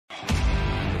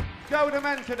go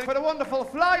demented for the wonderful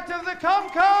Flight of the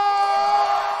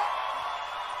Conchords!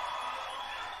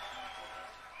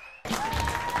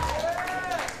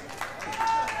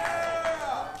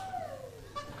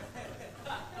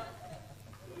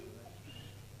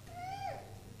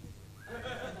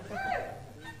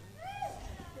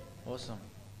 Awesome.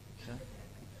 Okay.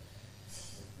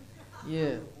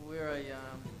 Yeah, we're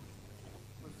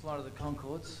Flight of the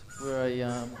Conchords.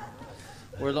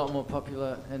 We're a lot more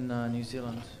popular in New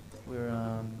Zealand.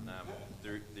 We're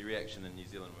the reaction in New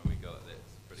Zealand when we got it,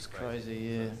 that's pretty crazy.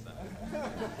 Yeah.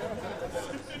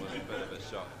 It was a bit of a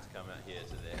shock to come out here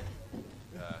to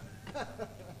that.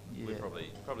 Yeah. We're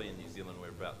probably in New Zealand we're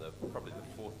about probably the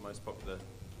fourth most popular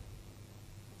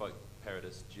folk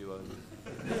parodist duo,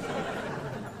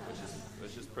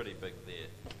 which is pretty big there.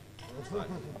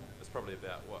 It's probably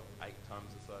about 8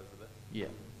 times the size of it. Yeah.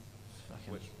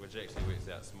 Which actually works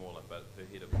out smaller, but per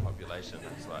head of population,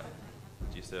 it's like,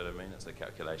 do you see what I mean? It's a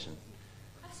calculation.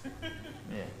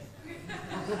 Yeah.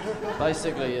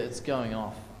 Basically, it's going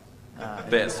off.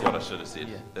 That's what I should have said.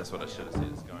 Yeah. That's what I should have said.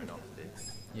 It's going off there.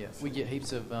 Yeah, we get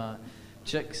heaps of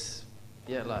chicks.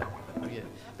 Yeah, like we get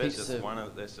That's heaps just of, one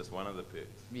of the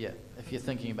perks. Yeah, if you're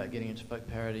thinking about getting into folk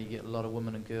parody, you get a lot of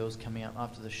women and girls coming out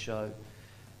after the show,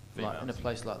 Females. like in a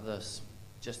place like this,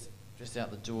 just out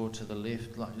the door to the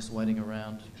left, like just waiting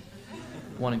around,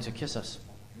 wanting to kiss us.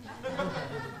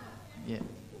 Yeah.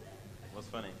 What's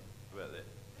funny about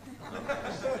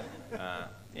that?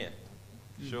 Yeah,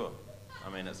 sure. I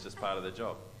mean, it's just part of the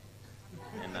job,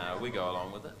 and we go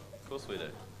along with it. Of course we do.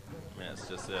 I mean, it's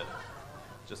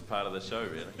just part of the show,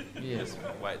 really. Yeah. Just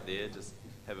wait there, just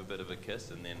have a bit of a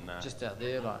kiss, and then Just out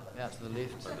there, like out to the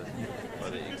left. by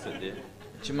the exit there.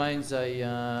 Jermaine's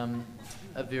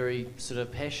a very sort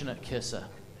of passionate kisser,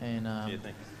 and Yeah,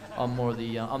 thanks. I'm more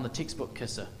I'm the textbook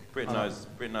kisser. Brett knows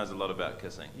a lot about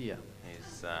kissing. Yeah.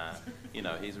 He's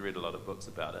he's read a lot of books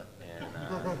about it,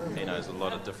 and he knows a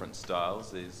lot of different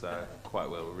styles. He's quite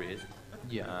well read.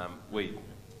 Yeah. We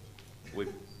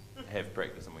have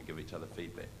practice and we give each other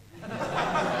feedback.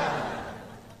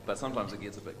 But sometimes it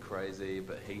gets a bit crazy, a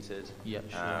bit heated. Yeah,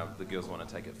 sure. The girls want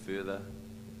to take it further.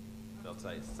 They'll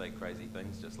say crazy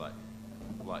things, just like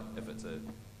if it's a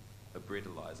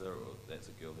breadizer, or that's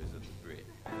a girl who's into bread.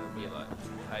 They'll be like,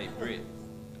 "Hey, Brett,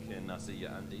 can I see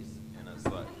your undies?" And it's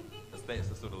like, that's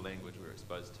the sort of language we're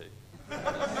exposed to.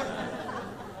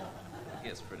 It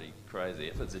gets pretty crazy.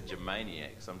 If it's a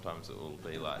Germaniac, sometimes it will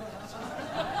be like,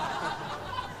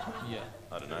 Yeah.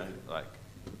 I don't know, like,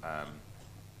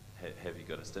 have you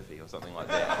got a stiffy or something like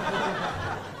that?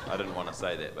 I didn't want to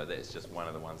say that, but that's just one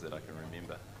of the ones that I can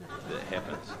remember that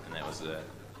happened, and that was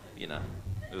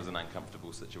it was an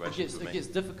uncomfortable situation for me. It gets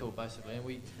difficult, basically, and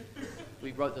we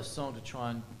wrote this song to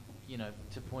try and,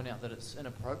 to point out that it's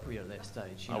inappropriate at that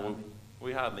stage. You know what I mean?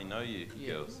 We hardly know you,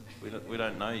 girls. We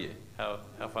don't know you. How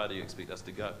far do you expect us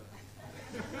to go?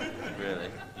 Really,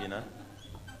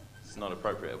 It's not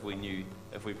appropriate.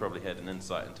 If we probably had an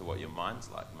insight into what your mind's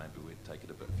like, maybe we'd take it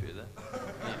a bit further.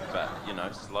 But,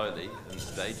 slowly, in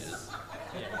stages.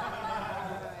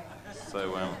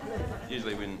 So,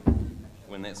 usually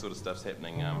when that sort of stuff's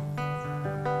happening,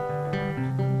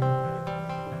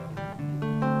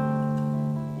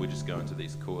 we just go into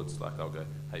these chords, like I'll go,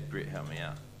 "Hey, Brett, help me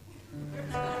out."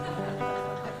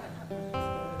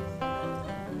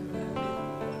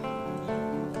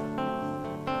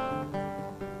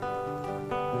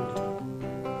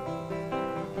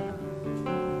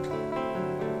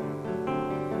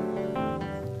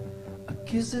 A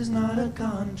kiss is not a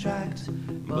contract,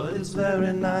 but it's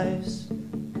very nice.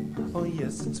 Oh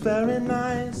yes, it's very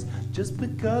nice. Just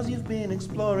because you've been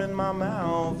exploring my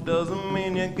mouth doesn't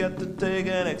mean you get to take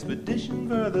an expedition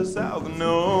further south,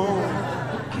 no.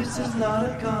 A kiss is not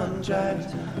a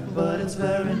contract, but it's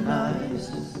very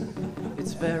nice.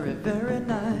 It's very, very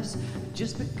nice.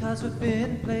 Just because we've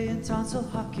been playing tonsil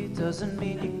hockey doesn't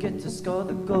mean you get to score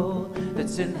the goal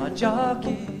that's in my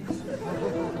jockey.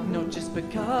 No, just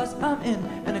because I'm in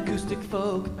an acoustic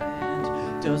folk band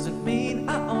doesn't mean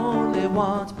I only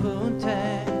want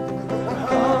poontang.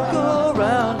 I'll go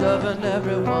around loving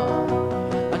everyone.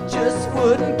 I just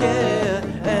wouldn't get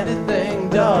anything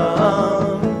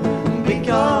done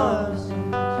because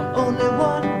I'm only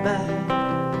one man,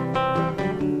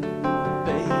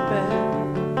 baby.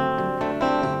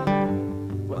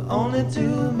 We're only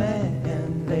two men.